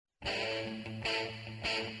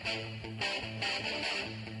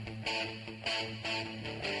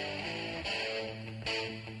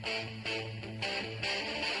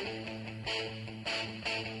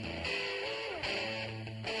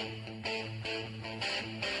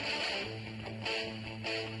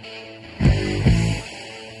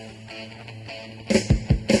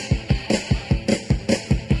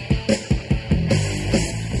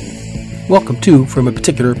Welcome to From a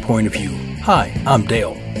Particular Point of View. Hi, I'm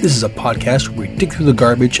Dale. This is a podcast where we dig through the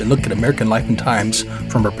garbage and look at American life and times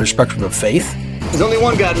from a perspective of faith. There's only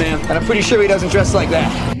one God, man, and I'm pretty sure he doesn't dress like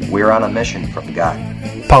that. We're on a mission from God.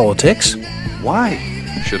 Politics. Why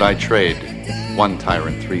should I trade one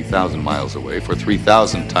tyrant 3,000 miles away for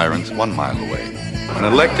 3,000 tyrants 1 mile away? An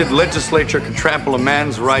elected legislature can trample a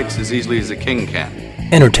man's rights as easily as a king can.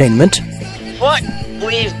 Entertainment. What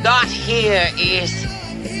we've got here is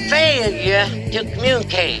failure to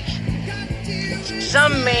communicate.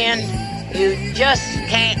 Some men you just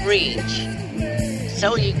can't reach.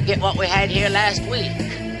 So you get what we had here last week,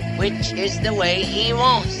 which is the way he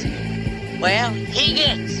wants it. Well, he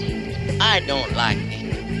gets it. I don't like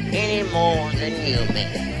it any more than you,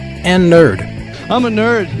 man. And nerd. I'm a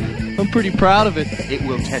nerd. I'm pretty proud of it. It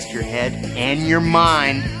will test your head and your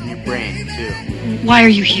mind and your brain, too. Why are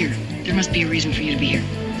you here? There must be a reason for you to be here.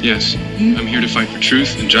 Yes, I'm here to fight for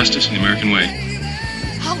truth and justice in the American way.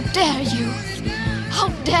 How dare you? How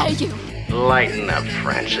dare you? Lighten up,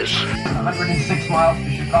 Francis. 106 miles to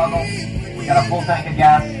Chicago. We got a full tank of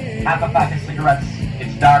gas, half a pack of cigarettes.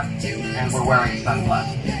 It's dark, and we're wearing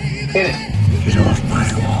sunglasses. Hit it. Get off my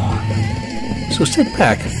lawn. So sit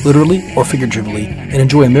back, literally or figuratively, and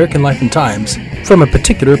enjoy American life and times from a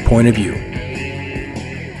particular point of view.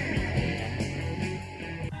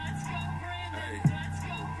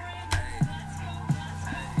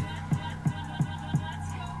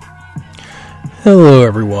 Hello,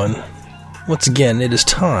 everyone. Once again, it is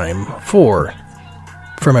time for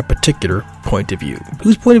From a Particular Point of View.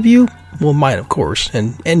 Whose point of view? Well, mine, of course,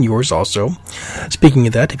 and yours also. Speaking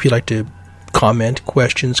of that, if you'd like to comment,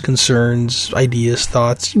 questions, concerns, ideas,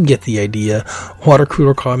 thoughts, you get the idea.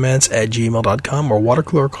 watercoolercomments@gmail.com or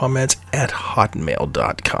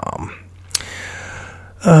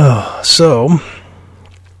watercoolercomments@hotmail.com. So,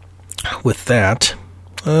 with that,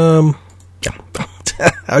 yeah.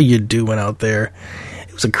 How you doing out there?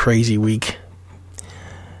 It was a crazy week.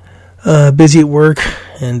 Busy at work,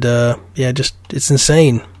 and it's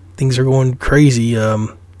insane. Things are going crazy.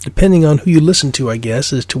 Depending on who you listen to, I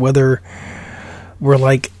guess, as to whether we're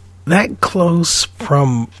like that close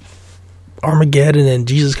from Armageddon and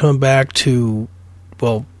Jesus coming back to,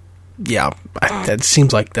 well, yeah, that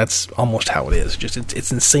seems like that's almost how it is. Just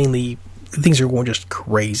it's insanely, things are going just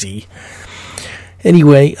crazy.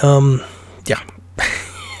 Anyway, yeah.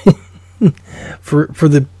 For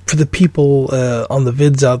the people on the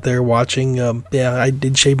vids out there watching, I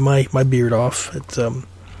did shave my beard off.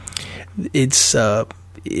 It's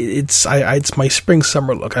my spring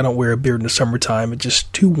summer look. I don't wear a beard in the summertime. It's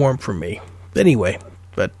just too warm for me. Anyway,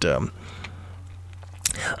 but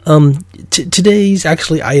today's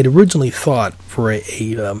actually, I had originally thought for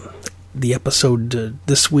the episode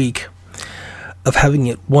this week of having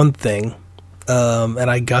it one thing,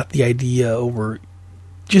 and I got the idea over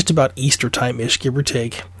just about Easter time-ish, give or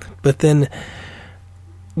take. But then,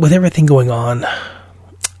 with everything going on,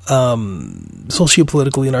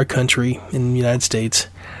 sociopolitically in our country, in the United States,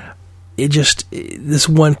 this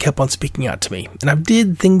one kept on speaking out to me. And I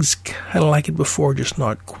did things kind of like it before, just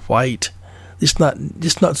not quite, just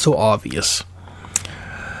not so obvious.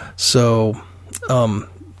 So,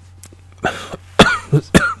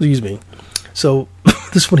 excuse me. So,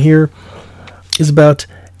 this one here is about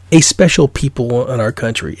a special people in our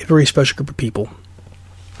country, a very special group of people.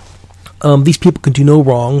 These people can do no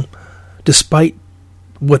wrong, despite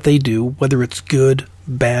what they do, whether it's good,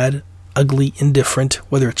 bad, ugly, indifferent,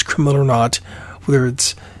 whether it's criminal or not, whether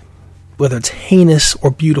it's heinous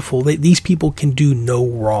or beautiful. These people can do no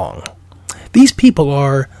wrong. These people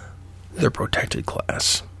are the protected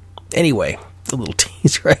class. Anyway, it's a little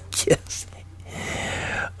teaser, I guess.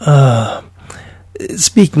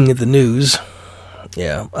 Speaking of the news.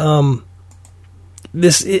 Yeah,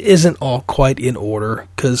 this isn't all quite in order,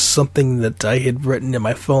 because something that I had written in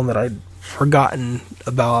my phone that I'd forgotten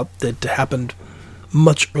about that happened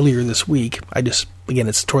much earlier this week. It's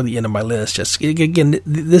toward the end of my list.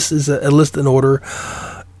 This is a list in order.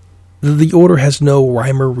 The order has no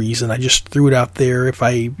rhyme or reason. I just threw it out there. If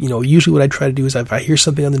usually what I try to do is if I hear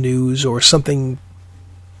something on the news or something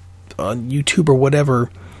on YouTube or whatever,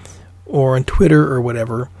 or on Twitter or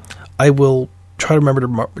whatever, I will try to remember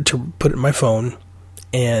to put it in my phone,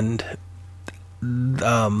 and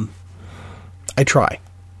I try.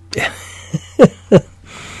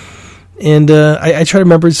 And I try to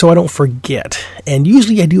remember so I don't forget. And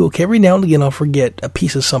usually I do okay. Every now and again I'll forget a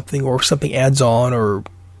piece of something, or something adds on, or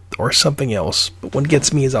something else. But what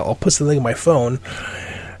gets me is I'll put something in my phone,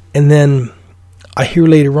 and then I hear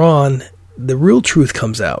later on the real truth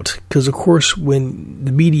comes out. Because, of course, when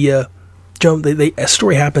the media a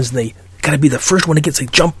story happens and they got to be the first one to get. They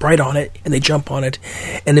jump right on it, and they jump on it.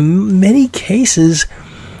 And in many cases,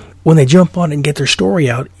 when they jump on it and get their story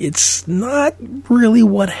out, it's not really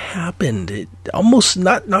what happened. It almost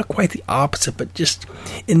not quite the opposite, but just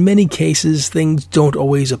in many cases, things don't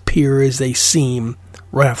always appear as they seem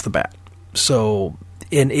right off the bat. So,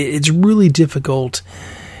 and it's really difficult.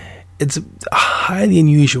 It's highly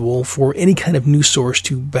unusual for any kind of news source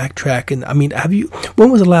to backtrack. And I mean,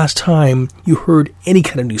 when was the last time you heard any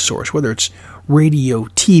kind of news source, whether it's radio,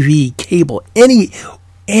 TV, cable,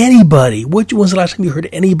 anybody? When was the last time you heard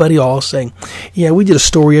anybody all saying, yeah, we did a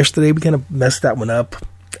story yesterday, we kind of messed that one up.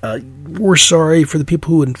 We're sorry for the people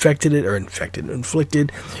who inflicted. It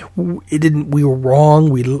didn't, we were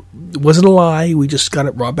wrong. It wasn't a lie. We just got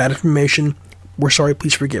it raw, bad information. We're sorry.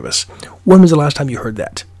 Please forgive us. When was the last time you heard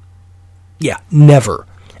that? Yeah, never.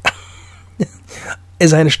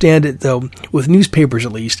 As I understand it, though, with newspapers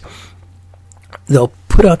at least, they'll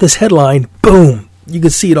put out this headline, boom, you can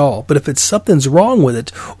see it all. But if it's something's wrong with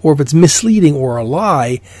it, or if it's misleading or a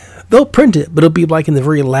lie, they'll print it, but it'll be like in the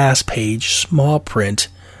very last page, small print,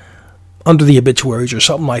 under the obituaries or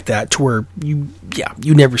something like that, to where you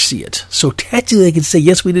never see it. So technically they can say,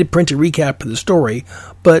 yes, we did print a recap of the story,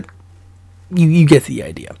 but you get the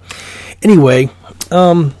idea. Anyway,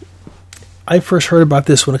 I first heard about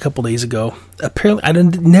this one a couple days ago. Apparently, I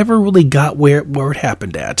never really got where it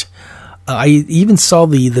happened at. I even saw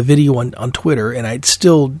the video on Twitter, and I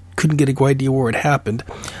still couldn't get a good idea where it happened.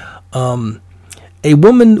 A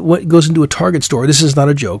woman goes into a Target store. This is not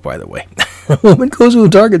a joke, by the way. A woman goes to a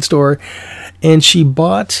Target store, and she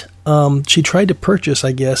tried to purchase,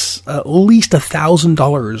 I guess, at least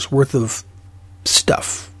 $1,000 worth of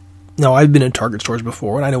stuff. Now, I've been in Target stores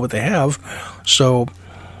before, and I know what they have, so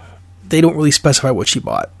they don't really specify what she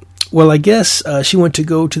bought. Well, I guess she went to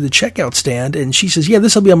go to the checkout stand, and she says, yeah,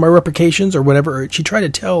 this will be on my replications or whatever. She tried to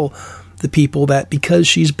tell the people that because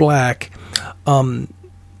she's black, and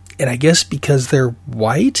I guess because they're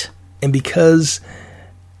white, and because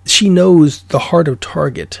she knows the heart of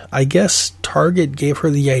Target, I guess Target gave her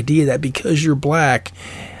the idea that because you're black,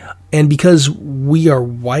 and because we are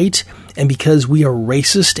white, and because we are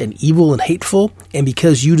racist and evil and hateful, and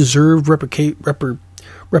because you deserve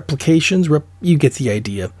replications, you get the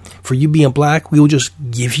idea. For you being black, we will just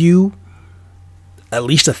give you at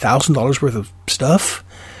least $1,000 worth of stuff.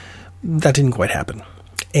 That didn't quite happen.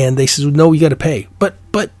 And they said, no, you got to pay. But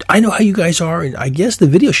I know how you guys are. And I guess the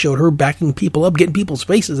video showed her backing people up, getting people's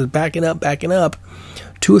faces and backing up,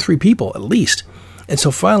 2 or 3 people at least. And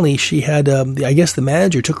so finally she had, I guess the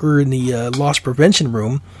manager took her in the loss prevention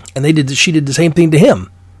room, and she did the same thing to him.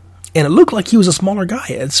 And it looked like he was a smaller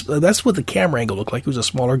guy. That's what the camera angle looked like. He was a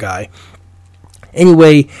smaller guy.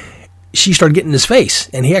 Anyway, she started getting in his face,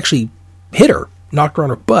 and he actually hit her, knocked her on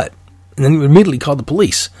her butt, and then immediately called the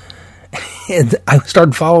police. And I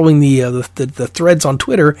started following the threads on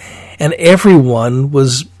Twitter, and everyone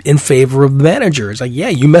was in favor of the manager. It's like, yeah,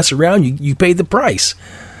 you mess around, you pay the price.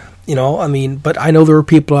 But I know there are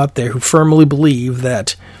people out there who firmly believe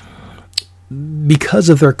that because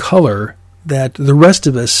of their color, that the rest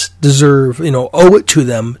of us deserve, owe it to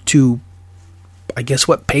them to, I guess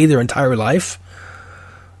pay their entire life.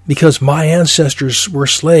 Because my ancestors were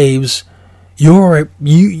slaves, to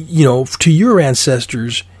your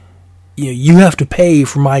ancestors, you have to pay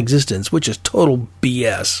for my existence, which is total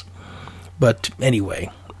BS. But anyway,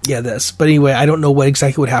 I don't know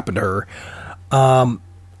exactly what happened to her.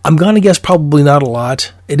 I'm going to guess probably not a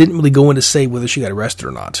lot. It didn't really go in to say whether she got arrested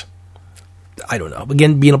or not. I don't know.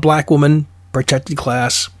 Again, being a black woman, protected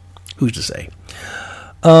class, who's to say?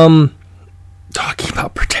 Talking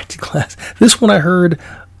about protected class, this one I heard,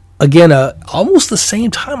 again, almost the same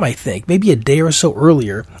time, I think, maybe a day or so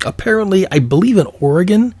earlier. Apparently, I believe in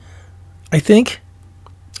Oregon, I think,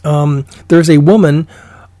 there's a woman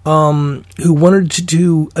who wanted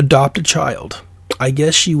to adopt a child. I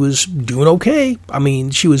guess she was doing okay.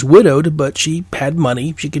 She was widowed, but she had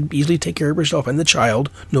money. She could easily take care of herself and the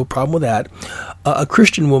child. No problem with that. A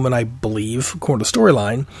Christian woman, I believe, according to the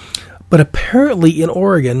storyline. But apparently in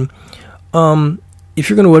Oregon, if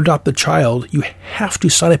you're going to adopt a child, you have to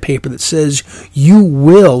sign a paper that says you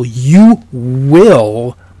will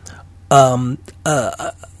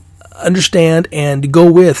understand and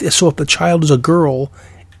go with. So if the child is a girl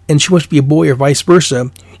and she wants to be a boy or vice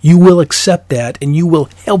versa, you will accept that, and you will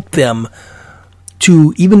help them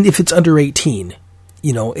to, even if it's under 18,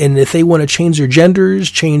 and if they want to change their genders,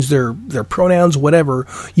 change their pronouns, whatever,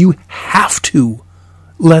 you have to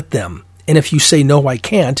let them. And if you say, no, I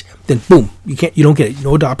can't, then boom, you don't get it.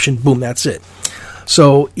 No adoption, boom, that's it.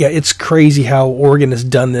 So, yeah, it's crazy how Oregon has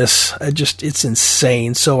done this. It's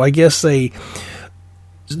insane. So I guess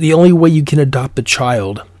the only way you can adopt a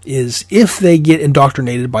child is if they get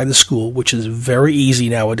indoctrinated by the school, which is very easy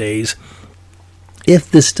nowadays.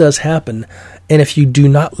 If this does happen, and if you do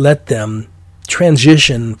not let them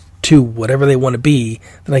transition to whatever they want to be,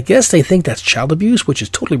 then I guess they think that's child abuse, which is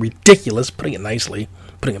totally ridiculous, putting it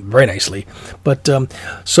very nicely. But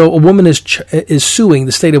so a woman is suing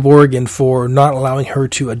the state of Oregon for not allowing her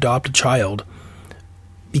to adopt a child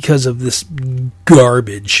because of this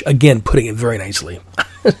garbage. Again, putting it very nicely.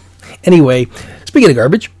 Anyway, speaking of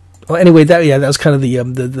garbage, well, anyway, that was kind of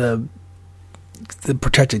the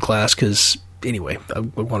protected class. Because anyway, I'll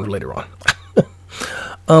go on later on.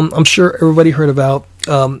 I'm sure everybody heard about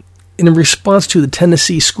in response to the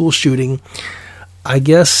Tennessee school shooting. I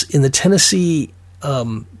guess in the Tennessee,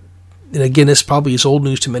 and again, this probably is old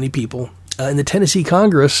news to many people. In the Tennessee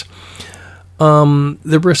Congress,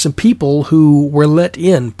 there were some people who were let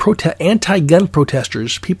in, anti-gun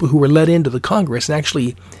protesters, people who were let into the Congress,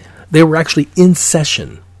 and they were actually in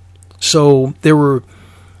session. So there were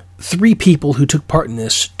 3 people who took part in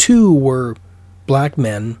this. 2 were black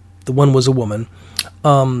men. The one was a woman.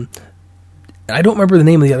 I don't remember the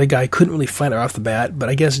name of the other guy. I couldn't really find it off the bat, but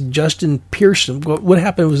I guess Justin Pearson. What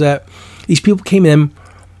happened was that these people came in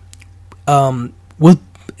and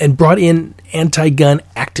brought in anti-gun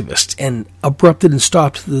activists and abrupted and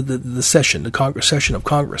stopped the session, the Congress session of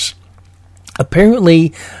Congress.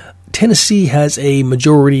 Apparently, Tennessee has a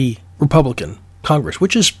majority Republican Congress,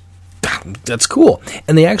 which is that's cool.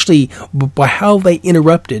 And they actually, by how they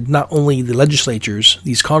interrupted not only the legislatures,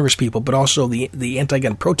 these Congress people, but also the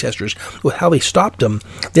anti-gun protesters, with how they stopped them,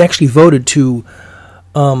 they actually voted to,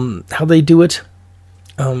 how they do it,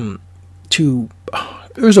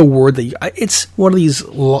 there's a word it's one of these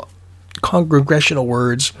congressional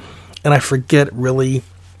words, and I forget really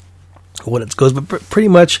what it goes, but pretty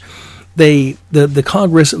much the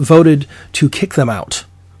Congress voted to kick them out.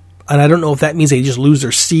 And I don't know if that means they just lose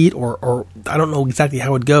their seat or I don't know exactly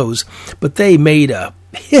how it goes, but they made a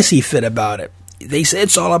hissy fit about it. They said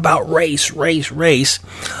it's all about race. You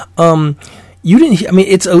didn't. I mean,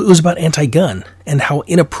 it was about anti-gun and how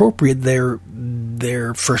inappropriate their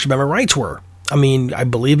First Amendment rights were. I mean, I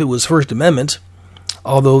believe it was First Amendment,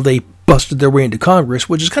 although they busted their way into Congress,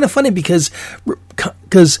 which is kind of funny because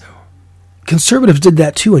conservatives did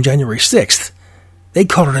that too on January 6th. They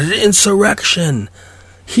called it an insurrection.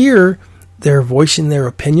 Here, they're voicing their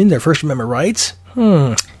opinion, their First Amendment rights.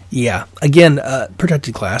 Yeah, again,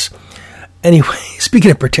 protected class. Anyway,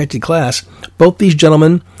 speaking of protected class, both these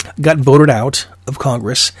gentlemen got voted out of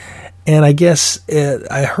Congress, and I guess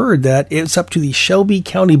I heard that it's up to the Shelby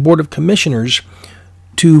County Board of Commissioners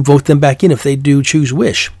to vote them back in if they do choose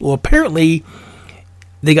wish. Well, apparently,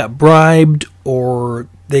 they got bribed or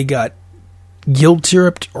they got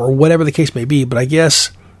guilt-tripped or whatever the case may be, but I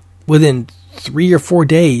guess within 3 or 4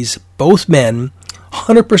 days, both men,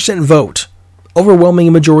 100% vote,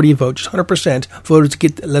 overwhelming majority of votes, 100% voted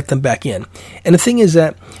to let them back in. And the thing is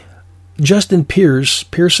that Justin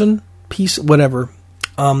Pearson, whatever,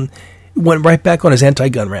 went right back on his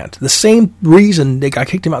anti-gun rant. The same reason they got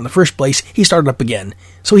kicked him out in the first place, he started up again.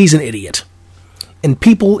 So he's an idiot. And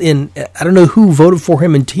people I don't know who voted for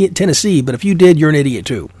him in Tennessee, but if you did, you're an idiot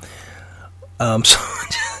too. So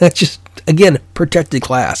that's just, again, protected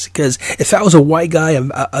class. Because if that was a white guy,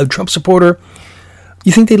 a Trump supporter,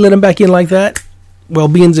 you think they'd let him back in like that? Well,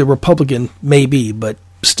 being a Republican, maybe, but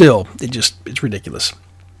still, it's ridiculous.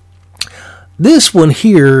 This one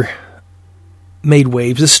here made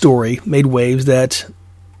waves. This story made waves that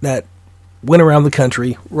went around the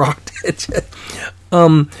country, rocked it.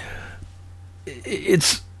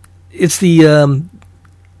 It's the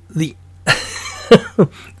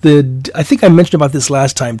I think I mentioned about this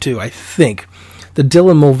last time too. I think the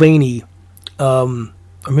Dylan Mulvaney, or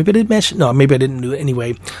maybe I didn't mention. No, maybe I didn't do it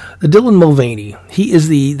anyway. The Dylan Mulvaney. He is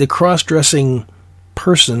the cross-dressing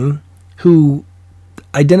person who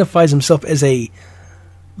identifies himself as a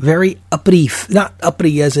very uppity, not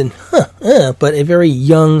uppity as in but a very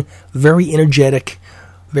young, very energetic,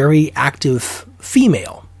 very active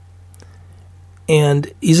female.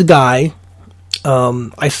 And he's a guy.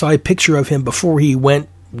 I saw a picture of him before he went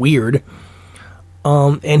weird.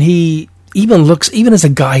 And he even as a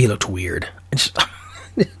guy, he looked weird.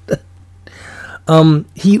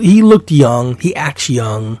 He looked young. He acts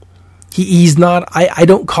young. He's not, I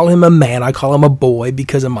don't call him a man. I call him a boy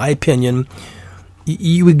because in my opinion,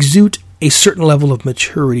 you exude a certain level of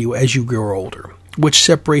maturity as you grow older, which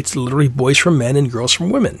separates literally boys from men and girls from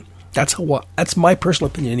women. That's my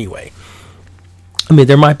personal opinion anyway. I mean,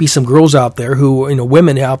 there might be some girls out there who,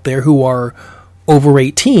 women out there who are over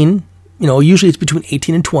 18, usually it's between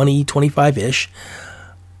 18 and 20, 25-ish.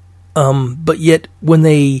 But yet, when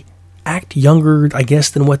they act younger, I guess,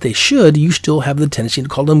 than what they should, you still have the tendency to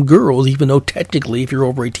call them girls, even though technically, if you're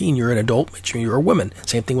over 18, you're an adult, which you're a woman.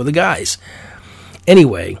 Same thing with the guys.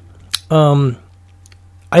 Anyway, I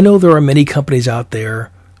know there are many companies out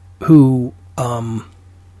there who are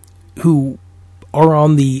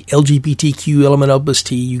on the LGBTQ element of this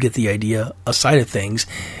T, you get the idea, side of things,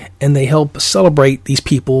 and they help celebrate these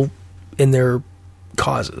people in their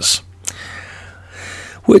causes,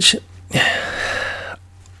 which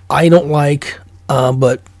I don't like,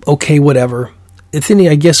 but okay, whatever. The thing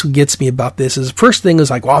I guess what gets me about this is, the first thing is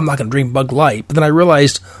like, well, I'm not going to drink Bud Light, but then I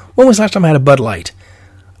realized, when was the last time I had a Bud Light?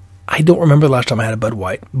 I don't remember the last time I had a Bud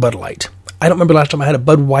Light. I don't remember the last time I had a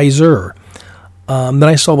Budweiser. Then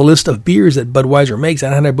I saw a list of beers that Budweiser makes,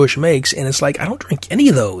 and Anheuser-Busch makes, and it's like, I don't drink any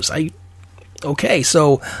of those. Okay,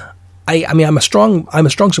 so I mean, I'm a strong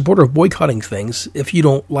supporter of boycotting things. If you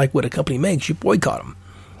don't like what a company makes, you boycott them.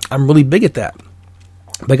 I'm really big at that.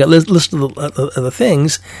 But I got a list of the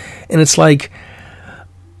things, and it's like,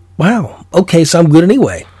 wow, okay, so I'm good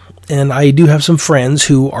anyway. And I do have some friends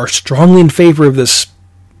who are strongly in favor of this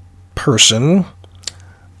person,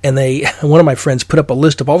 and one of my friends put up a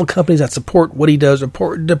list of all the companies that support what he does,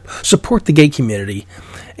 support the gay community.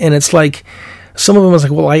 And it's like, some of them was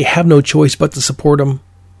like, well, I have no choice but to support them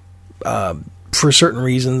for certain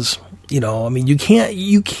reasons. You know, I mean, you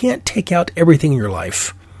can't take out everything in your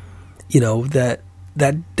life, you know, that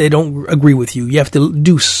they don't agree with you. You have to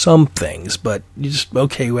do some things, but you just,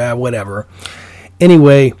 okay, well, whatever.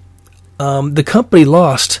 Anyway, the company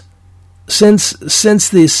lost since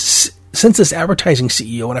this advertising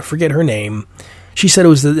CEO, and I forget her name. She said it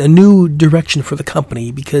was a new direction for the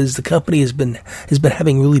company because the company has been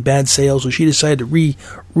having really bad sales, so she decided to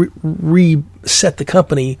reset the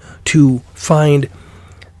company to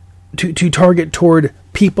target toward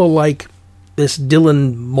people like this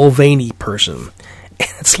Dylan Mulvaney person. And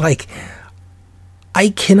it's like, I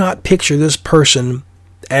cannot picture this person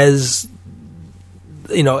as,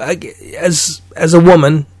 you know, as a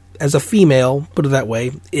woman, as a female, put it that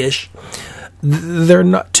way, ish. They're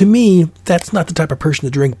not, to me, that's not the type of person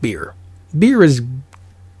to drink beer. Beer is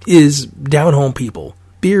down home people.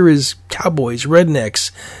 Beer is cowboys,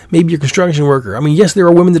 rednecks, maybe a construction worker. I mean, yes, there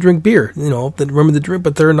are women that drink beer, you know, women that drink,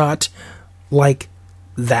 but they're not like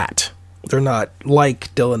that. They're not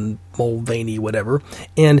like Dylan Mulvaney, whatever.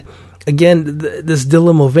 And again, this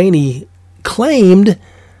Dylan Mulvaney claimed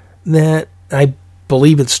that, I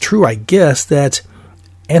believe it's true, I guess, that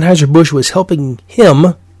Anheuser-Busch was helping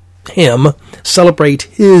him celebrate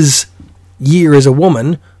his year as a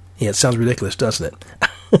woman. Yeah, it sounds ridiculous, doesn't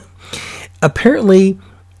it? Apparently,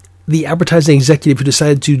 the advertising executive who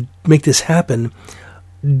decided to make this happen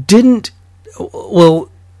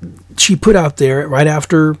she put out there right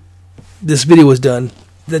after this video was done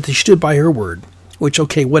that they stood by her word, which,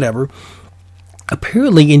 okay, whatever.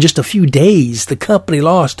 Apparently, in just a few days, the company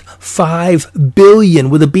lost $5 billion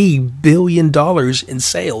in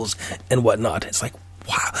sales and whatnot. It's like,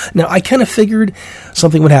 wow. Now, I kind of figured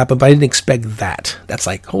something would happen, but I didn't expect that. That's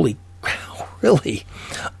like, holy cow, really?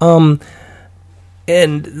 And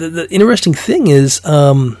the interesting thing is,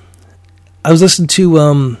 I was listening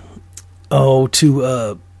to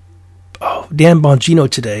Dan Bongino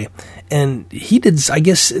today, and he did, I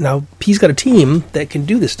guess, now he's got a team that can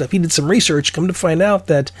do this stuff. He did some research, come to find out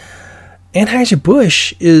that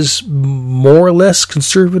Anheuser-Busch is more or less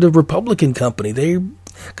conservative Republican company.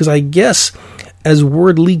 Because I guess as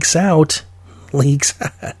word leaks, nice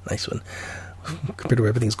one, compared to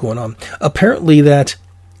everything's going on, apparently that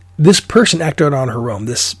this person acted on her own,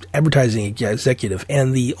 this advertising executive,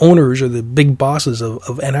 and the owners or the big bosses of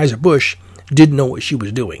Anheuser-Busch didn't know what she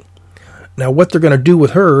was doing. Now, what they're going to do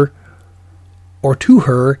with her or to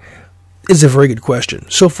her is a very good question.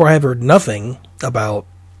 So far, I've heard nothing about,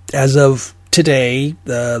 as of today,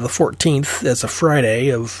 the 14th, that's a Friday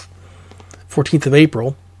of 14th of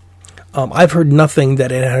April, I've heard nothing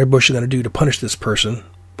that Anheuser-Busch is going to do to punish this person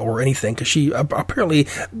or anything, because she, apparently,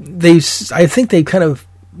 I think they kind of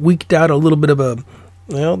weaked out a little bit of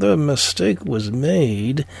the mistake was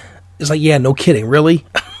made. It's like, yeah, no kidding, really?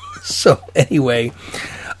 So, anyway,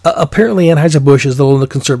 apparently Anheuser-Busch is a little on the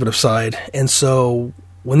conservative side, and so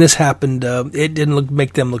when this happened, it didn't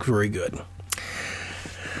make them look very good.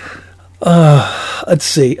 Let's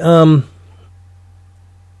see. The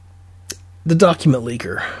document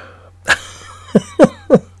leaker.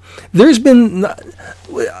 There's been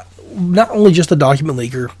not only just a document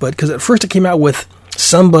leaker, but because at first it came out with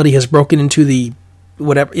somebody has broken into the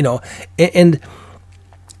whatever, you know, and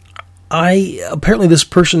apparently this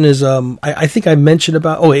person is, I think I mentioned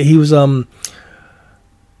about, he was,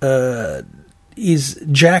 he's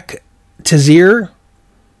Jack Tazir,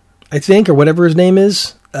 I think, or whatever his name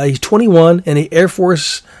is. He's 21 and an Air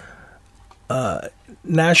Force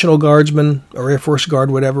National Guardsman or Air Force Guard,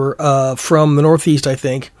 whatever, from the Northeast, I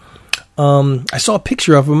think. I saw a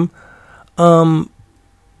picture of him.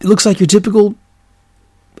 It looks like your typical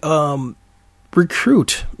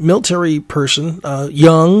recruit, military person,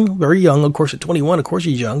 young, very young. Of course, at 21, of course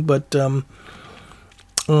he's young, but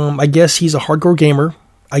I guess he's a hardcore gamer.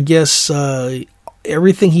 I guess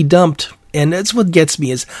everything he dumped, and that's what gets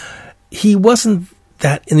me, is he wasn't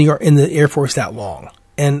that in the Air Force that long.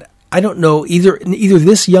 And I don't know, either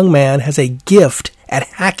this young man has a gift at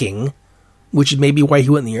hacking, which is maybe why he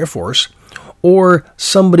went in the Air Force, or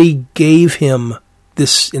somebody gave him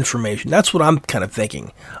this information. That's what I'm kind of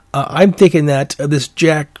thinking. I'm thinking that this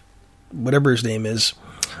Jack, whatever his name is,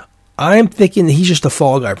 I'm thinking that he's just a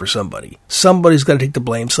fall guy for somebody. Somebody's got to take the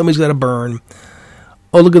blame. Somebody's got to burn.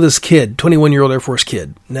 Oh, look at this kid, 21-year-old Air Force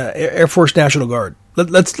kid, Air Force National Guard.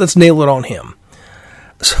 Let's nail it on him.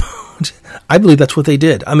 So I believe that's what they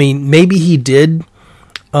did. I mean, maybe he did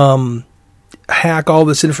hack all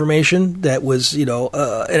this information that was, and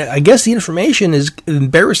I guess the information is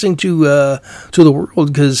embarrassing to the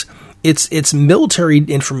world because it's military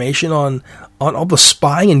information on all the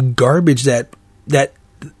spying and garbage that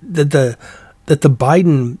the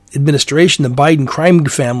Biden administration, the Biden crime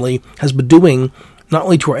family has been doing, not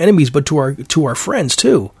only to our enemies but to our friends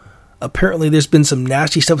too. Apparently, there's been some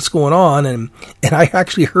nasty stuff that's going on, and I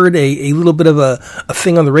actually heard a little bit of a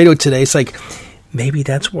thing on the radio today. It's like maybe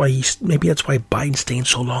that's why Biden's staying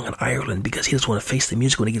so long in Ireland, because he doesn't want to face the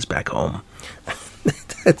music when he gets back home.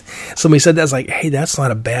 Somebody said that's like, hey, that's not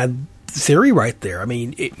a bad theory right there. I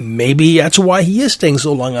mean, maybe that's why he is staying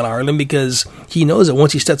so long in Ireland, because he knows that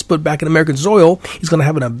once he steps foot back in American soil, he's going to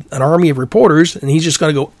have an army of reporters, and he's just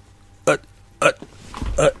going to go,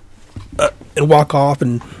 and walk off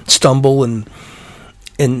and stumble and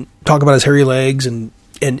talk about his hairy legs and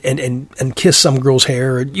kiss some girl's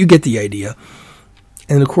hair. You get the idea.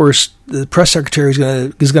 And of course, the press secretary is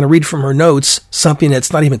going to read from her notes something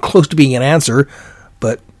that's not even close to being an answer.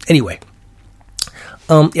 But anyway,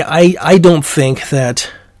 I don't think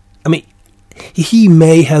that. I mean, he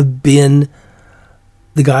may have been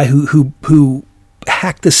the guy who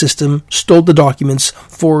hacked the system, stole the documents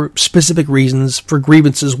for specific reasons, for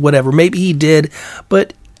grievances, whatever. Maybe he did,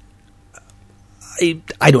 but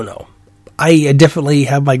I don't know. I definitely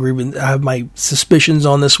have my suspicions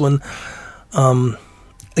on this one.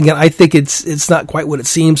 Again, I think it's not quite what it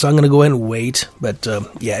seems, so I'm going to go ahead and wait. But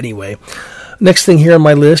anyway. Next thing here on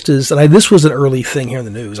my list is, and this was an early thing here in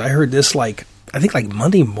the news. I heard this I think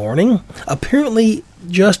Monday morning. Apparently,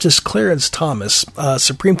 Justice Clarence Thomas,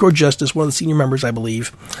 Supreme Court Justice, one of the senior members, I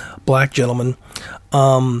believe, black gentleman,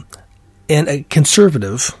 and a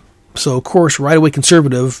conservative. So, of course, right away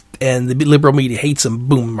conservative, and the liberal media hates him.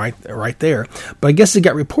 Boom, right there. But I guess it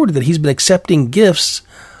got reported that he's been accepting gifts,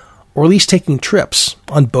 or at least taking trips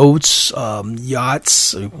on boats,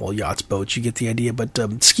 yachts, boats, you get the idea,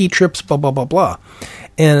 but ski trips, blah, blah, blah, blah.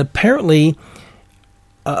 And apparently,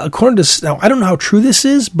 according to, now I don't know how true this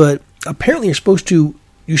is, but apparently you're supposed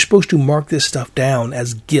to mark this stuff down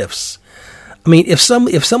as gifts. I mean, if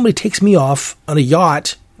somebody takes me off on a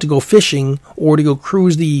yacht to go fishing or to go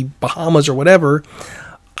cruise the Bahamas or whatever,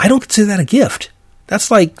 I don't consider that a gift. That's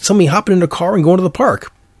like somebody hopping in a car and going to the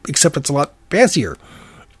park, except it's a lot fancier.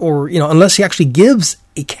 Or, unless he actually gives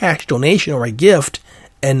a cash donation or a gift,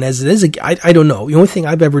 and as it is, I don't know. The only thing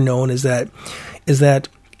I've ever known is that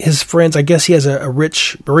his friends, I guess he has a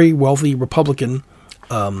rich, very wealthy Republican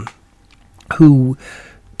who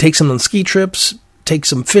takes him on ski trips,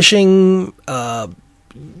 takes him fishing.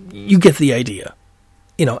 You get the idea.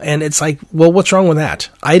 And it's like, well, what's wrong with that?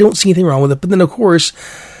 I don't see anything wrong with it. But then, of course,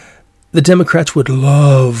 the Democrats would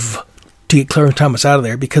love to get Clarence Thomas out of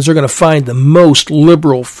there, because they're going to find the most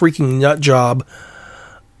liberal freaking nut job,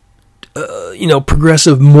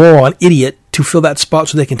 progressive moron idiot to fill that spot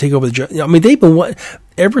so they can take over the job. I mean, they've been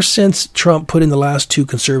ever since Trump put in the last two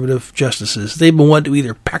conservative justices, they've been wanting to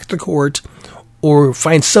either pack the court or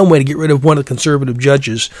find some way to get rid of one of the conservative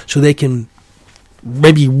judges so they can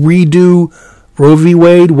maybe redo Roe v.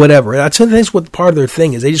 Wade, whatever. That's what part of their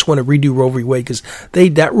thing is. They just want to redo Roe v. Wade because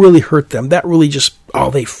that really hurt them. That really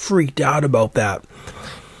they freaked out about that.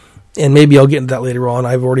 And maybe I'll get into that later on.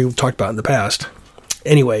 I've already talked about it in the past.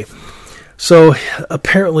 Anyway, so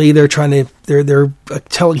apparently they're telling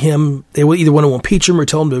him they will either want to impeach him or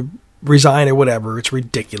tell him to resign or whatever. It's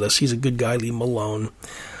ridiculous. He's a good guy. Leave him alone.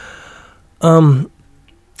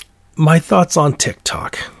 My thoughts on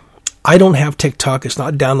TikTok. I don't have TikTok. It's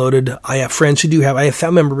not downloaded. I have friends who do have. I have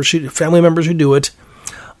family members who do it.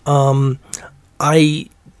 I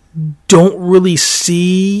don't really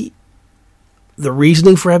see the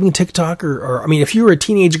reasoning for having TikTok, or I mean, if you're a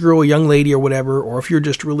teenage girl, a young lady, or whatever, or if you're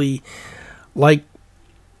just really like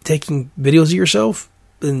taking videos of yourself,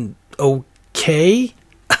 then okay.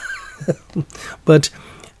 But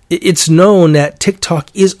it's known that TikTok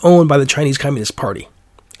is owned by the Chinese Communist Party,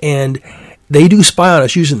 and they do spy on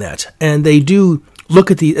us using that, and they do look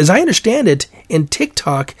at the. As I understand it, in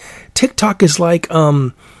TikTok is like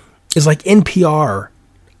NPR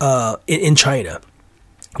in China.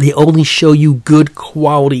 They only show you good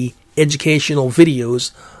quality educational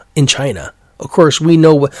videos in China. Of course, we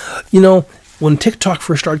know when TikTok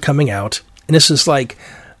first started coming out, and this is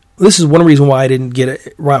one reason why I didn't get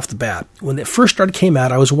it right off the bat. When it first came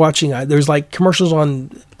out, I was watching. There's like commercials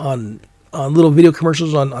on little video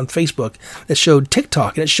commercials on Facebook that showed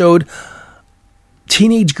TikTok, and it showed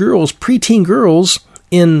teenage girls, preteen girls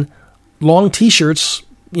in long T-shirts,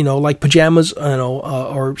 like pajamas,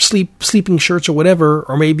 or sleeping shirts or whatever,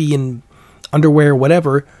 or maybe in underwear or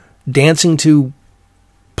whatever, dancing to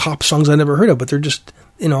pop songs I never heard of. But they're just,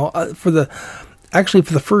 for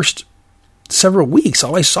the first several weeks,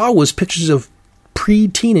 all I saw was pictures of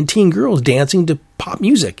preteen and teen girls dancing to pop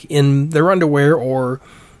music in their underwear or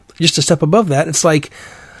just a step above that. It's like,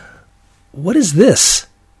 what is this?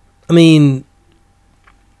 I mean,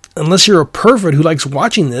 unless you're a pervert who likes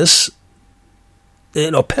watching this,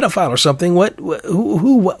 pedophile or something. What?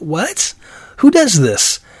 Who does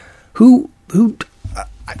this? Who?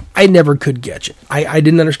 I never could get it. I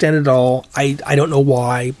didn't understand it at all. I don't know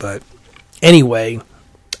why, but anyway,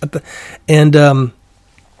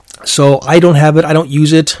 so I don't have it. I don't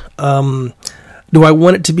use it. Do I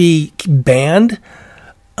want it to be banned?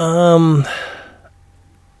 If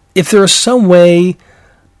there is some way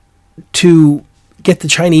to get the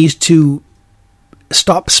Chinese to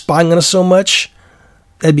stop spying on us so much,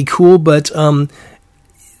 that'd be cool. But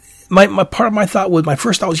my first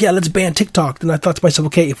thought was, yeah, let's ban TikTok. Then I thought to myself,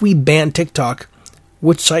 okay, if we ban TikTok,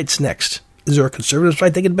 which site's next? Is there a conservative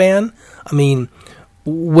site they could ban? I mean,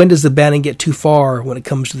 when does the banning get too far when it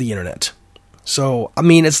comes to the internet? So, I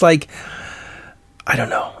mean, it's like, I don't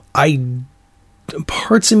know.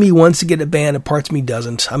 Parts of me wants to get it banned and parts of me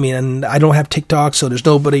doesn't. I mean, and I don't have TikTok, so there's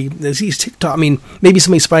nobody that sees TikTok. I mean, maybe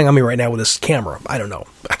somebody's spying on me right now with this camera. I don't know.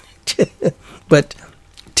 But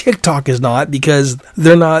TikTok is not, because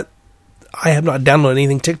I have not downloaded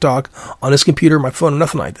anything TikTok on this computer, my phone, or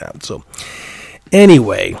nothing like that. So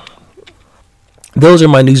anyway, those are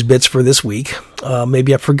my news bits for this week.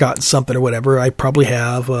 Maybe I've forgotten something or whatever. I probably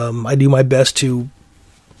have. I do my best to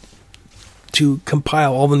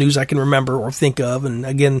compile all the news I can remember or think of. And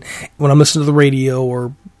again, when I'm listening to the radio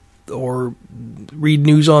or read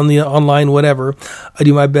news on the online, whatever, I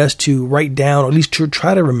do my best to write down, or at least to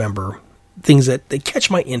try to remember things that they catch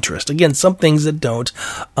my interest. Again, some things that don't.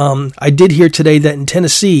 I did hear today that in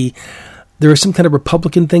Tennessee, there is some kind of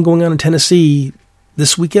Republican thing going on in Tennessee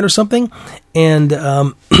this weekend or something. And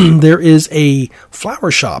there is a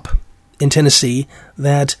flower shop in Tennessee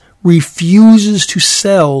that refuses to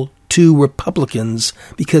sell to Republicans,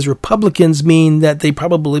 because Republicans mean that they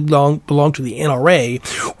probably belong to the NRA,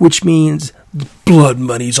 which means blood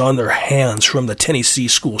money's on their hands from the Tennessee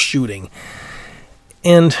school shooting.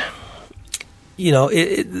 And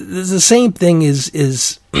the same thing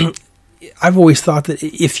is I've always thought that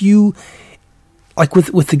if you, like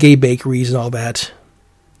with the gay bakeries and all that,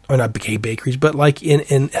 or not gay bakeries, but like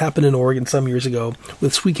in happened in Oregon some years ago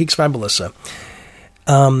with Sweet Cakes by Melissa,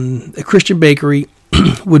 a Christian bakery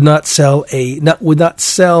would not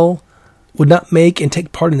make and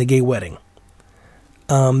take part in a gay wedding.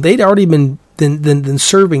 They'd already been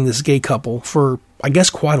serving this gay couple for, I guess,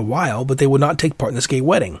 quite a while, but they would not take part in this gay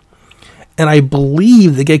wedding. And I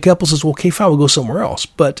believe the gay couple says, well, okay, fine, we'll go somewhere else.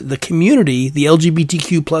 But the community, the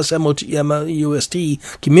LGBTQ plus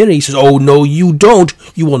MOUST community says, oh, no, you don't.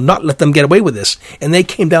 You will not let them get away with this. And they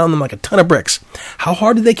came down on them like a ton of bricks. How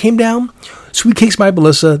hard did they came down? Sweet Cakes by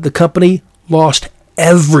Melissa, the company, lost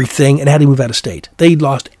everything and had to move out of state. They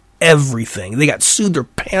lost everything. They got sued their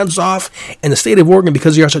pants off. And the state of Oregon,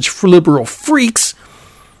 because they are such liberal freaks,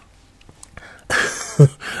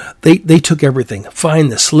 they took everything.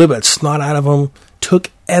 Fined the slivets snot out of them, took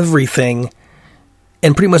everything,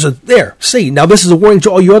 and pretty much there. See, now this is a warning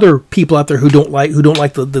to all you other people out there who don't like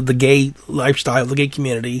the gay lifestyle, the gay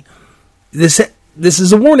community. This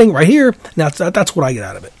is a warning right here. Now that's what I get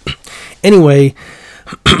out of it. Anyway,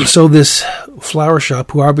 so this flower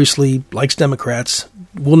shop, who obviously likes Democrats,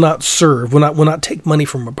 will not take money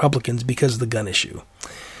from Republicans because of the gun issue.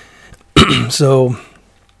 So,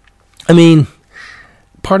 I mean,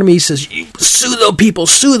 part of me says, sue those people,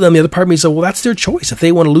 sue them. The other part of me says, well, that's their choice. If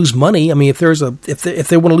they want to lose money, I mean, if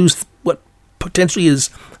they want to lose what potentially is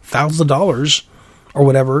thousands of dollars or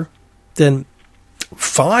whatever, then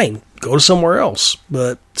fine, go to somewhere else.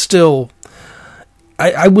 But still,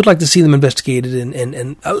 I would like to see them investigated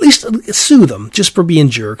and at least sue them just for being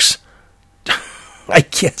jerks. I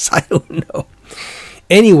guess, I don't know.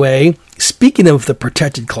 Anyway, speaking of the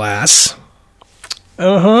protected class,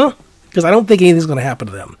 because I don't think anything's going to happen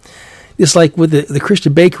to them. It's like with the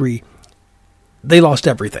Christian bakery, they lost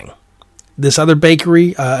everything. This other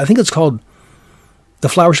bakery, I think it's called, the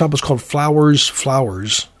flower shop is called Flowers,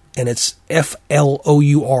 and it's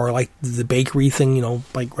Flour, like the bakery thing, you know,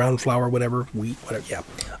 like ground flour, whatever, wheat, whatever, yeah.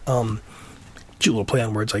 Cute little play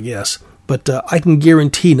on words, I guess. But I can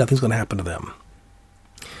guarantee nothing's going to happen to them.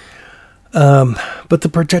 But the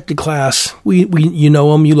protected class, we you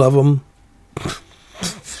know them, you love them.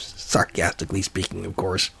 Sarcastically speaking, of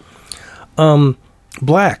course.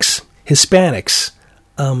 Blacks, Hispanics,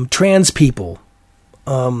 trans people,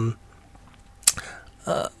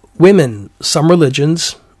 women, some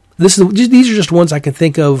religions. These are just ones I can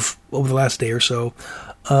think of over the last day or so.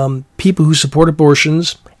 People who support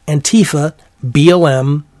abortions, Antifa,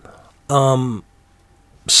 BLM,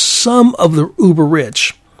 some of the uber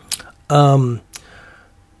rich,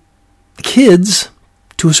 kids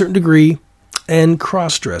to a certain degree, and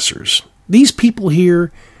cross-dressers. These people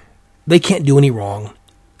here, they can't do any wrong.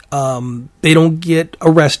 They don't get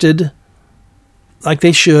arrested like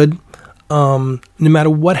they should. No matter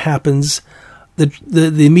what happens,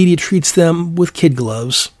 the media treats them with kid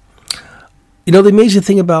gloves. You know, the amazing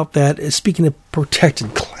thing about that is, speaking of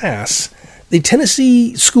protected class, the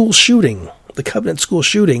Tennessee school shooting, the Covenant school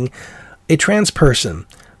shooting, a trans person,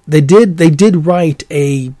 they did write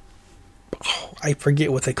I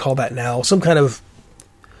forget what they call that now, some kind of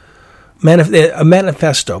a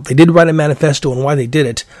manifesto. They did write a manifesto on why they did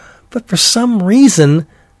it, but for some reason,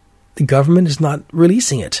 the government is not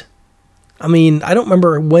releasing it. I mean, I don't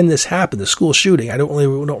remember when this happened, the school shooting. I don't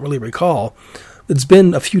really recall. It's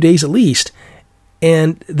been a few days at least,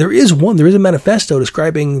 and there is a manifesto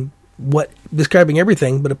describing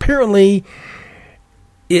everything, but apparently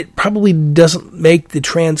it probably doesn't make the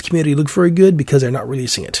trans community look very good because they're not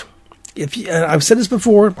releasing it. I've said this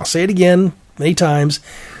before, I'll say it again many times.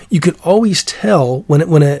 You can always tell when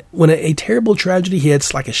a terrible tragedy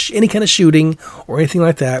hits, like any kind of shooting or anything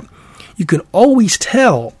like that. You can always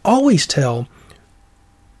tell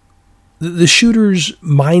the shooter's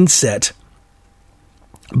mindset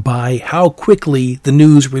by how quickly the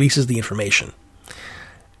news releases the information.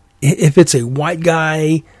 If it's a white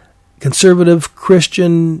guy, conservative,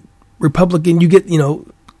 Christian, Republican, you get,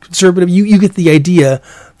 conservative, you get the idea.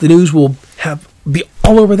 The news will be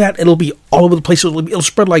all over that. It'll be all over the place. It'll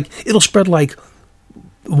spread like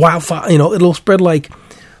wildfire. It'll spread like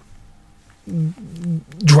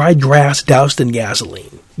dry grass doused in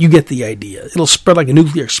gasoline. You get the idea. It'll spread like a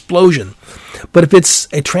nuclear explosion. But if it's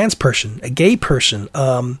a trans person, a gay person,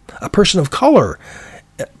 a person of color,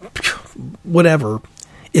 whatever,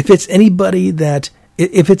 if it's anybody that,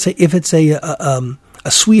 if it's a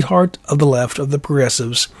sweetheart of the left, of the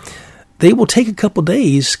progressives, they will take a couple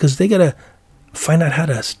days because they got to find out how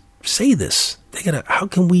to say this. How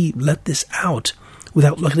can we let this out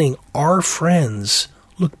without letting our friends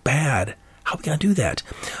look bad? How are we going to do that?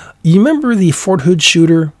 You remember the Fort Hood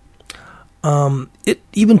shooter? It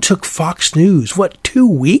even took Fox News, 2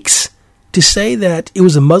 weeks to say that it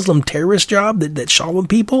was a Muslim terrorist job that shot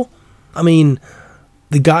people? I mean,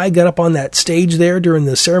 the guy got up on that stage there during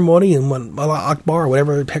the ceremony and went Allah Akbar or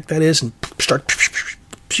whatever the heck that is and start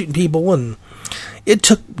shooting people, and it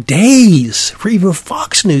took days for even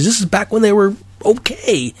Fox News. This is back when they were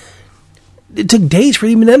okay. It took days for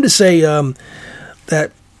even them to say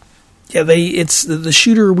that it's the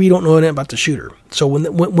shooter. We don't know anything about the shooter. So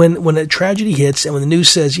when a tragedy hits and when the news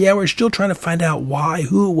says, we're still trying to find out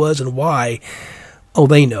who it was and why,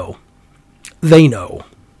 they know.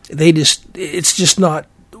 It's just not,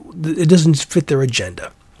 it doesn't fit their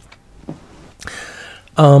agenda.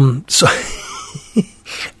 So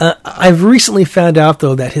I've recently found out,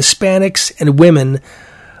 though, that Hispanics and women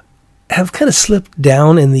have kind of slipped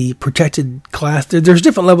down in the protected class. There's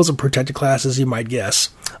different levels of protected classes, you might guess.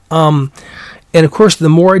 And of course, the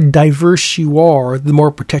more diverse you are, the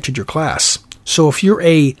more protected your class. So if you're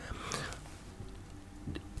a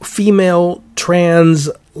female, trans,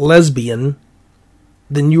 lesbian,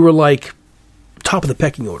 then you are like top of the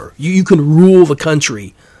pecking order. You can rule the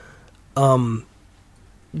country, more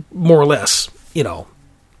or less.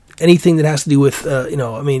 Anything that has to do with, or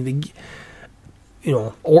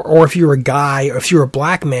if you're a guy, or if you're a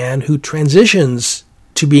black man who transitions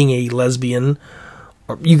to being a lesbian.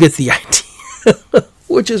 Or you get the idea,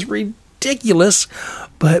 which is ridiculous.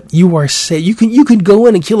 But you are safe. You can go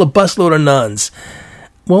in and kill a busload of nuns.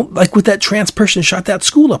 Well, like with that trans person shot that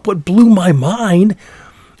school up. What blew my mind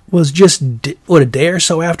was just a day or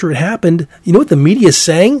so after it happened. You know what the media is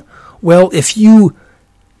saying? Well, if you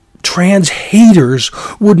trans haters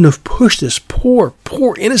wouldn't have pushed this poor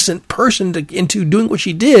innocent person into doing what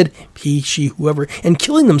she did, he, she, whoever, and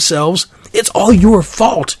killing themselves, it's all your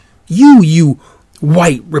fault. You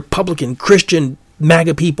white Republican Christian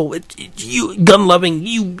MAGA people, you gun loving,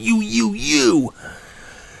 you.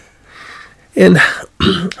 And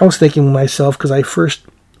I was thinking to myself, because I first,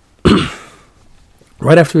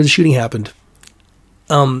 right after the shooting happened,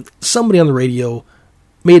 somebody on the radio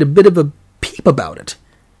made a bit of a peep about it.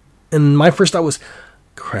 And my first thought was,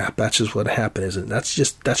 crap, that's just what happened, isn't it? That's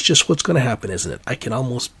just what's going to happen, isn't it? I can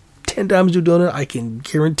almost 10 times do doing it. I can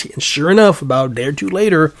guarantee. And sure enough, about a day or two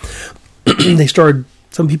later,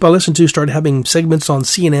 some people I listened to started having segments on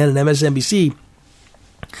CNN and MSNBC,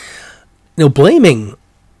 blaming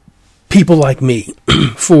people like me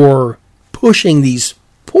for pushing these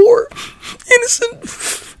poor,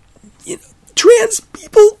 innocent, trans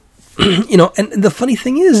people. And the funny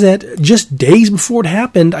thing is that just days before it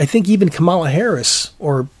happened, I think even Kamala Harris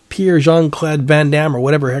or Pierre Jean-Claude Van Damme or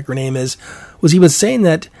whatever the heck her name is, was even saying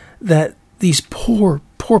that these poor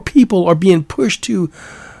people are being pushed to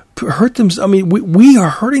hurt them. I mean, we are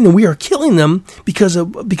hurting them. We are killing them because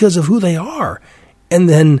of who they are. And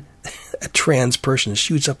then a trans person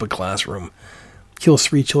shoots up a classroom, kills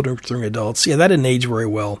 3 children, 3 adults. Yeah, that didn't age very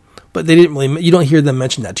well. But they didn't really. You don't hear them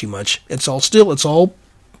mention that too much. It's all.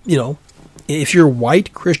 If you're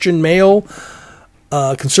white, Christian, male,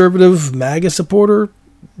 conservative, MAGA supporter,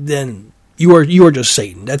 then you are just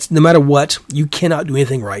Satan. That's no matter what, you cannot do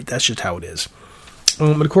anything right. That's just how it is.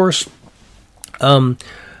 But of course,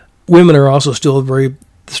 women are also still very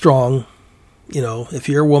strong. If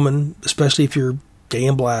you're a woman, especially if you're gay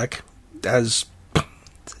and black, as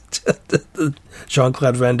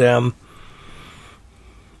Jean-Claude Van Damme,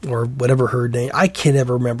 or whatever her name, I can't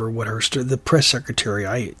ever remember what the press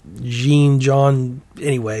secretary,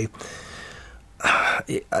 anyway.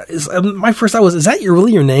 My first thought was, is that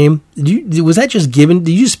really your name? Was that just given?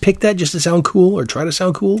 Did you just pick that just to sound cool or try to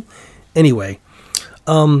sound cool? Anyway,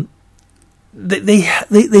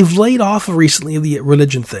 they've laid off recently the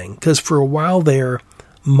religion thing, because for a while there,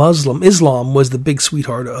 Islam was the big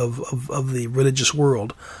sweetheart of the religious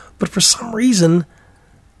world. But for some reason,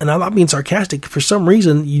 and I'm not being sarcastic, for some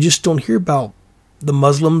reason, you just don't hear about the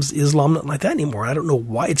Muslims, Islam, nothing like that anymore. I don't know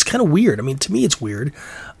why. It's kind of weird. I mean, to me, it's weird.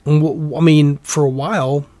 I mean, for a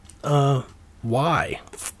while, why?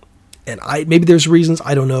 And maybe there's reasons,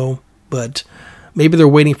 I don't know, but maybe they're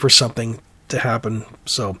waiting for something to happen.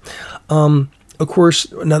 So, of course,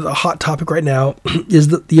 another hot topic right now is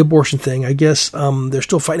the abortion thing. I guess they're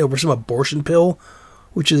still fighting over some abortion pill,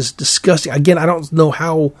 which is disgusting. Again, I don't know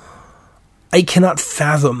how. I cannot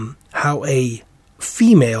fathom how a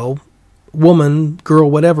female, woman,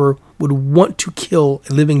 girl, whatever, would want to kill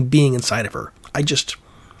a living being inside of her. I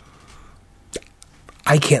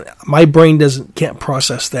can't. My brain can't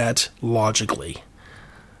process that logically.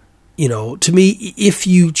 To me, if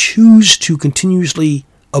you choose to continuously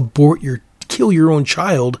kill your own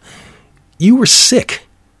child, you are sick.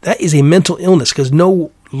 That is a mental illness, because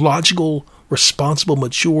no logical, responsible,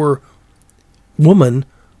 mature woman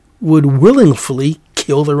would willingly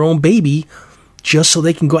kill their own baby just so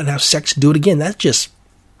they can go out and have sex and do it again. That's just...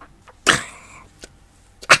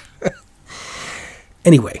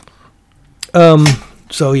 Anyway.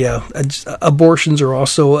 So yeah, abortions are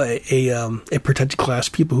also a protected class.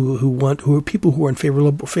 People who are in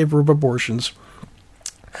favor of abortions.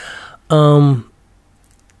 Of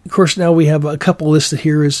course, now we have a couple listed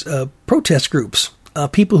here as protest groups.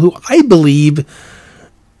 People who I believe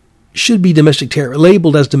should be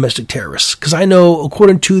labeled as domestic terrorists. Because I know,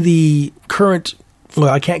 according to the current,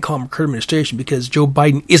 I can't call them current administration because Joe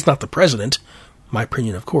Biden is not the president, my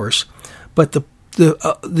opinion, of course, but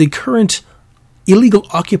the current illegal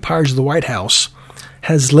occupiers of the White House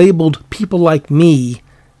has labeled people like me,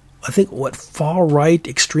 I think, far-right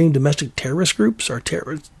extreme domestic terrorist groups or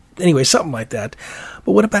terrorists, anyway, something like that.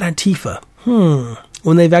 But what about Antifa?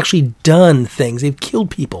 When they've actually done things, they've killed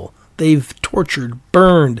people. They've tortured,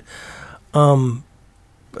 burned,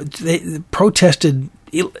 they protested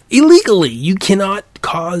illegally. You cannot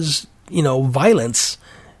cause, violence,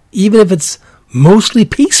 even if it's mostly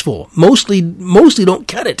peaceful. Mostly don't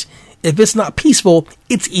cut it. If it's not peaceful,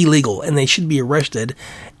 it's illegal, and they should be arrested.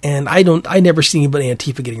 And I never see anybody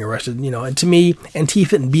Antifa getting arrested, And to me,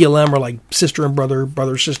 Antifa and BLM are like sister and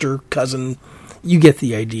brother, sister, cousin. you get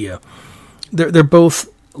the idea. They're both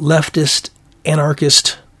leftist,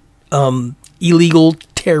 anarchist, illegal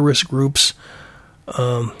terrorist groups.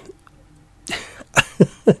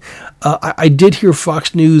 I did hear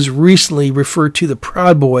Fox News recently refer to the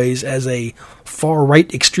Proud Boys as a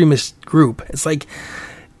far-right extremist group. It's like,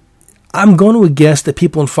 I'm going to guess that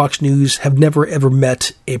people in Fox News have never ever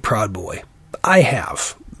met a Proud Boy. I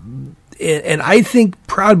have. And I think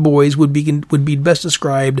Proud Boys would be best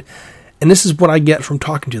described, and this is what I get from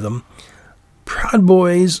talking to them. Proud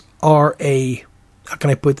Boys are how can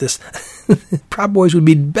I put this? Proud Boys would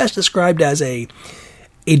be best described as a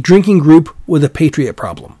drinking group with a patriot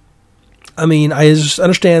problem. I mean, I just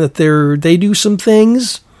understand that they do some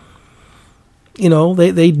things,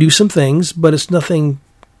 they do some things, but it's nothing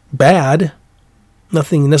bad,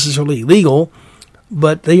 nothing necessarily illegal,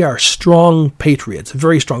 but they are strong patriots,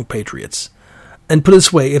 very strong patriots. And put it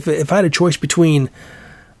this way, if I had a choice between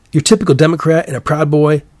your typical Democrat and a Proud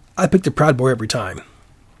Boy, I picked a Proud Boy every time.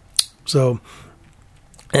 So,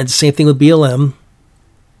 and the same thing with BLM.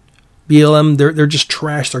 BLM, they're just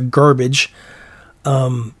trash, they're garbage.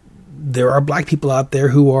 There are black people out there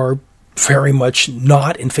who are very much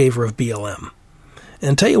not in favor of BLM.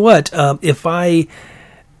 And tell you what, if I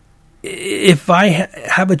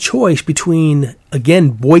have a choice between, again,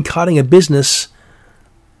 boycotting a business,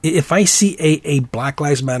 if I see a Black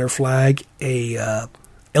Lives Matter flag, a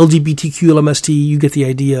LGBTQ LMST, you get the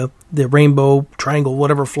idea, the rainbow, triangle,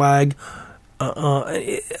 whatever flag,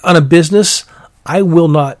 on a business, I will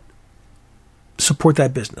not support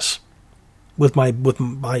that business with my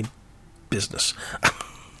business.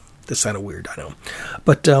 That sounded weird, I know,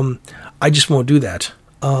 but I just won't do that.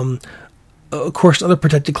 Of course, another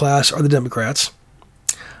protected class are the Democrats,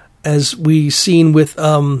 as we've seen with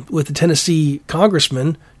the Tennessee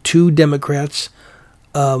congressman, 2 Democrats,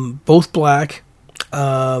 both black.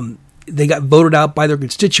 They got voted out by their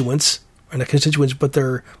constituents, or not constituents, but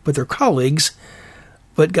their colleagues,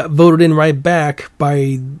 but got voted in right back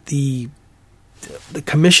by the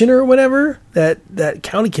commissioner or whatever, that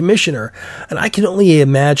county commissioner. And I can only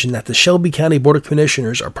imagine that the Shelby County Board of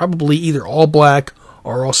Commissioners are probably either all black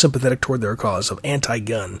or all sympathetic toward their cause of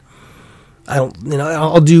anti-gun. I was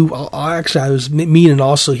meaning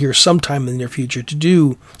also here sometime in the near future to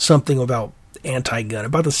do something about anti-gun,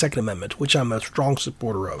 about the Second Amendment, which I'm a strong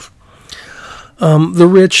supporter of. The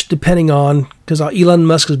rich, depending on, because Elon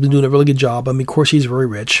Musk has been doing a really good job. I mean, of course, he's very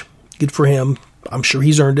rich. Good for him. I'm sure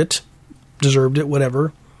he's earned it, deserved it,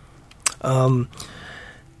 whatever.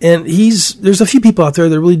 And there's a few people out there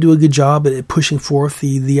that really do a good job at pushing forth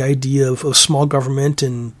the idea of small government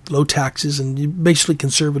and low taxes and basically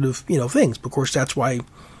conservative, things. Of course, that's why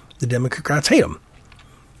the Democrats hate them.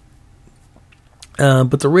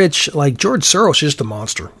 But the rich, like George Soros, is just a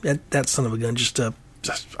monster. That son of a gun,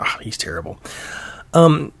 he's terrible.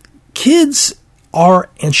 Kids are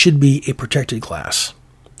and should be a protected class.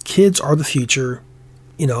 Kids are the future.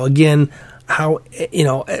 Again,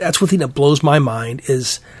 that's one thing that blows my mind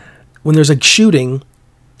is when there's a shooting,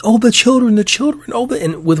 the children,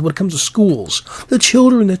 and when it comes to schools, the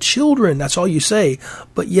children, that's all you say.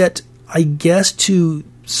 But yet, I guess to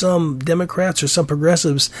some Democrats or some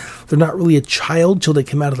progressives, they're not really a child till they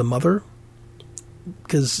come out of the mother.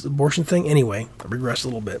 Because abortion thing, anyway, I regress a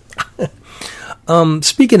little bit.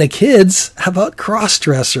 Speaking of kids, how about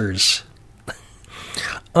cross-dressers?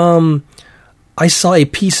 I saw a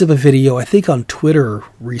piece of a video, I think on Twitter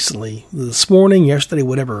recently, this morning, yesterday,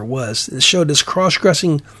 whatever it was. It showed this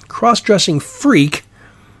cross-dressing freak,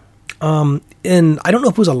 in, I don't know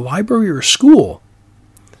if it was a library or a school,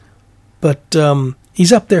 but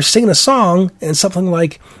he's up there singing a song, and something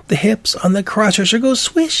like, the hips on the cross-dresser go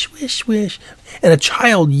swish, swish, swish. And a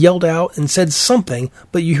child yelled out and said something,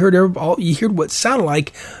 but you heard what sounded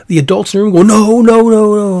like the adults in the room go, no, no,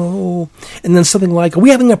 no, no. And then something like, are we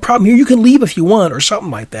having a problem here? You can leave if you want, or something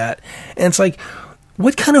like that. And it's like,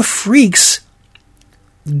 what kind of freaks?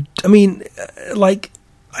 I mean, like,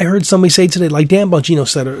 I heard somebody say today, like Dan Bongino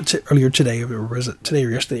said earlier today, or was it today or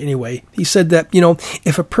yesterday? Anyway, he said that,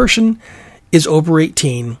 if a person is over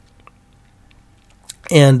 18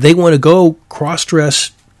 and they want to go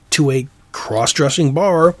cross-dress to a cross-dressing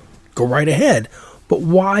bar, go right ahead. But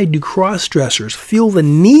why do cross-dressers feel the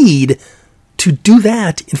need to do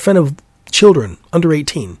that in front of children under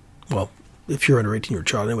 18? Well, if you're under 18, you're a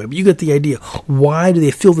child anyway, but you get the idea. Why do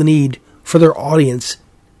they feel the need for their audience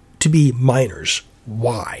to be minors?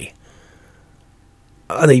 Why?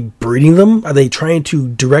 Are they breeding them? Are they trying to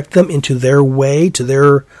direct them into their way, to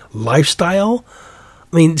their lifestyle?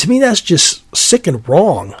 I mean, to me, that's just sick and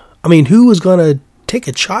wrong. I mean, who is going to take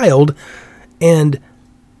a child and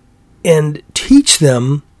teach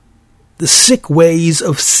them the sick ways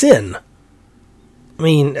of sin. I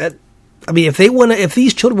mean, if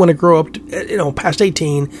these children want to grow up, past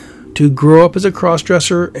 18, to grow up as a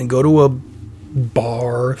crossdresser and go to a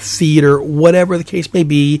bar, theater, whatever the case may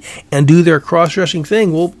be, and do their cross-dressing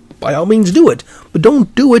thing, well, by all means do it. But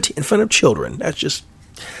don't do it in front of children. That's just...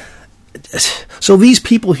 So these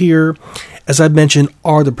people here, as I've mentioned,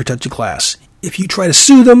 are the protected class. If you try to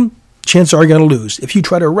sue them, chances are you're going to lose. If you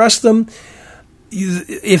try to arrest them,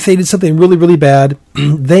 if they did something really, really bad,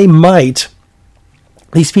 these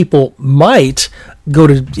people might go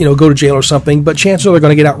to jail or something, but chances are they're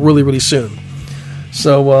going to get out really, really soon.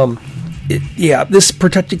 So, this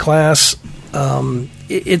protected class, I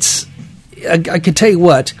could tell you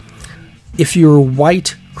what, if you're a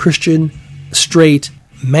white, Christian, straight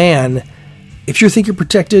man, if you think you're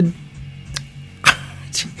protected,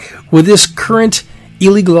 with this current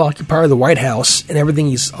illegal occupier of the White House and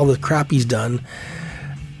everything all the crap he's done,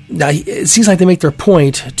 now it seems like they make their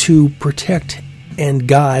point to protect and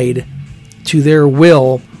guide to their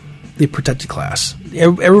will the protected class.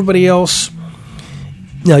 Everybody else,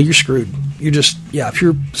 no, you're screwed. You're just, if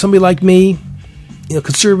you're somebody like me,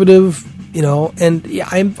 conservative, and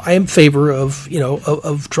I am in favor of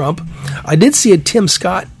Trump. I did see a Tim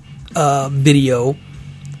Scott video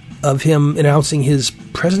of him announcing his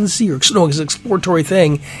presidency his exploratory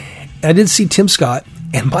thing. And I did see Tim Scott,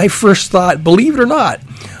 and my first thought, believe it or not,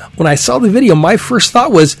 when I saw the video, my first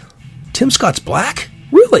thought was, Tim Scott's black?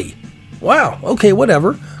 Really? Wow. Okay,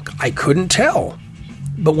 whatever. I couldn't tell.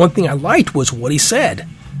 But one thing I liked was what he said.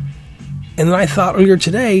 And then I thought earlier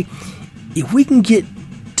today, if we can get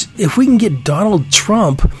Donald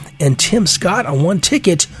Trump and Tim Scott on one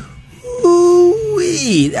ticket,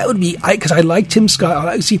 ooh-wee, that would be, because I like Tim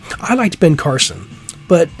Scott. I liked Ben Carson.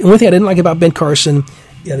 But one thing I didn't like about Ben Carson,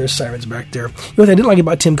 there's sirens back there. The one thing I didn't like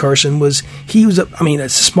about Tim Carson was it's a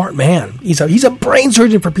smart man. He's a brain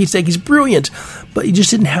surgeon, for Pete's sake. He's brilliant. But he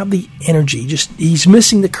just didn't have the energy. He's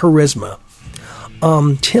missing the charisma.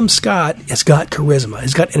 Tim Scott has got charisma.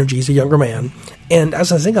 He's got energy. He's a younger man. And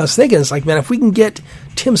as I was thinking, it's like, man, if we can get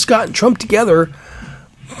Tim Scott and Trump together,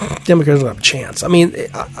 Democrats don't have a chance. I mean,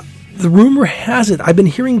 the rumor has it, I've been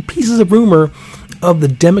hearing pieces of rumor of the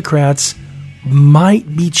Democrats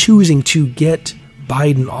might be choosing to get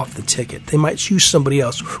Biden off the ticket. They might choose somebody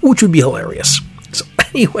else, which would be hilarious. So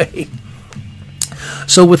anyway,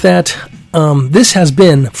 with that, this has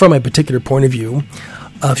been From a Particular Point of View.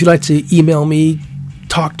 If you'd like to email me,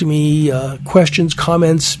 talk to me, questions,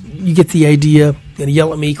 comments, you get the idea.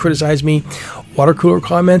 Yell at me, criticize me,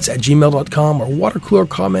 watercoolercomments@gmail.com or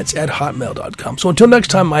watercoolercomments@hotmail.com. So until next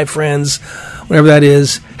time, my friends, whatever that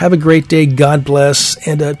is, have a great day, God bless,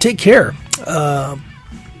 and take care.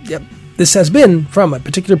 This has been From a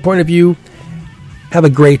Particular Point of View. Have a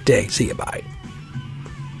great day. See you, bye.